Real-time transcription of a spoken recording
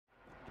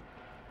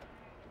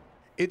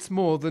It's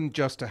more than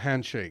just a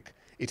handshake.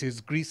 It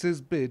is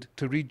Greece's bid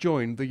to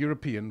rejoin the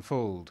European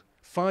fold.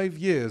 5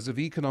 years of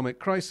economic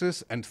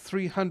crisis and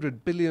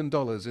 $300 billion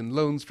in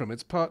loans from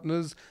its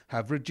partners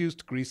have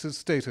reduced Greece's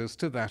status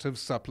to that of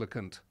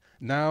supplicant.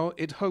 Now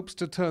it hopes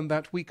to turn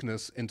that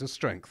weakness into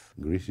strength.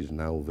 Greece is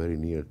now very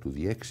near to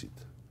the exit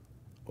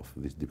of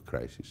this deep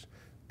crisis,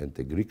 and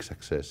the Greek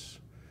success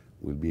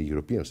will be a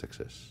European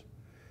success.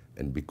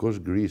 And because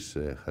Greece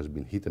has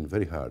been hit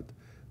very hard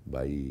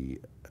by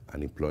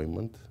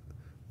unemployment,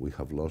 we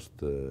have lost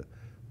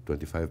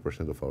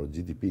 25% of our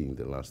GDP in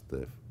the last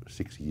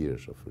 6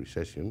 years of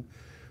recession.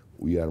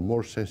 We are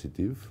more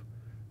sensitive,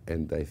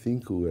 and I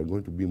think we are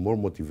going to be more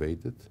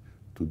motivated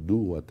to do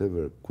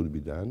whatever could be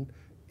done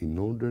in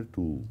order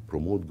to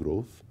promote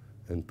growth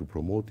and to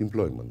promote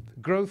employment.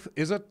 Growth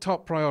is a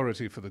top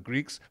priority for the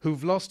Greeks,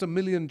 who've lost 1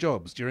 million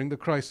jobs during the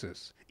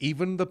crisis.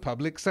 Even the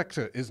public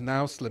sector is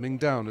now slimming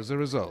down as a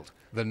result.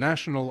 The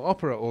National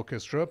Opera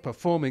Orchestra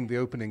performing the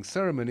opening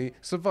ceremony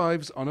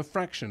survives on a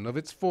fraction of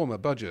its former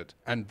budget.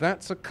 And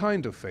that's a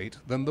kinder fate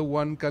than the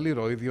one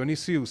Kaliroi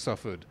Dionysiou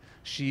suffered.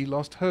 She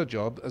lost her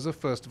job as a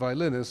first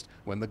violinist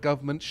when the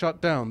government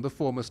shut down the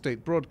former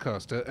state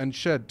broadcaster and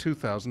shed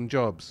 2,000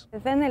 jobs.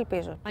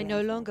 I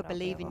no longer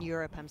believe in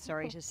Europe, I'm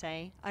sorry to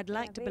say. I'd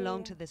like to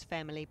belong to this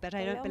family, but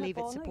I don't believe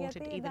it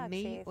supported either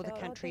me or the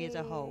country as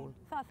a whole.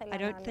 I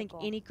don't think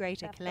any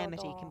greater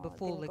calamity can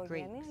befall the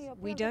Greeks.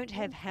 We don't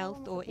have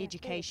health or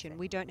education,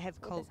 we don't have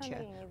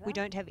culture, we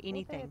don't have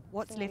anything.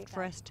 What's left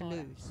for us to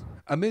lose?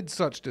 Amid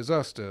such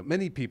disaster,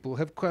 many people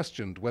have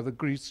questioned whether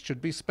Greece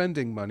should be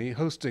spending money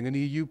hosting an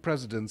EU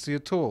presidency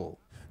at all.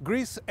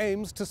 Greece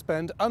aims to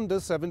spend under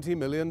 $70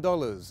 million,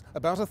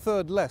 about a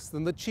third less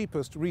than the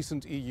cheapest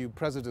recent EU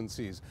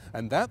presidencies.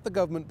 And that, the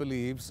government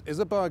believes, is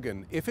a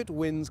bargain if it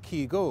wins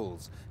key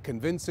goals,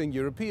 convincing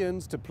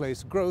Europeans to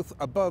place growth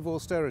above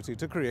austerity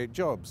to create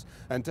jobs,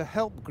 and to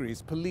help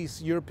Greece police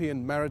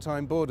European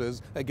maritime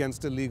borders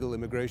against illegal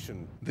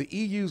immigration. The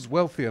EU's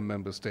wealthier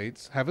member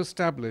states have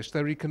established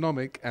their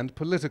economic and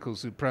political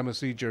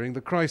supremacy during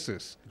the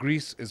crisis.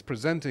 Greece is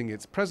presenting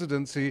its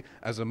presidency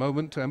as a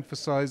moment to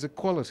emphasize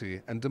equality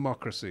and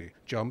democracy.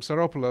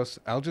 Psaropoulos,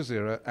 Al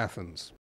Jazeera, Athens.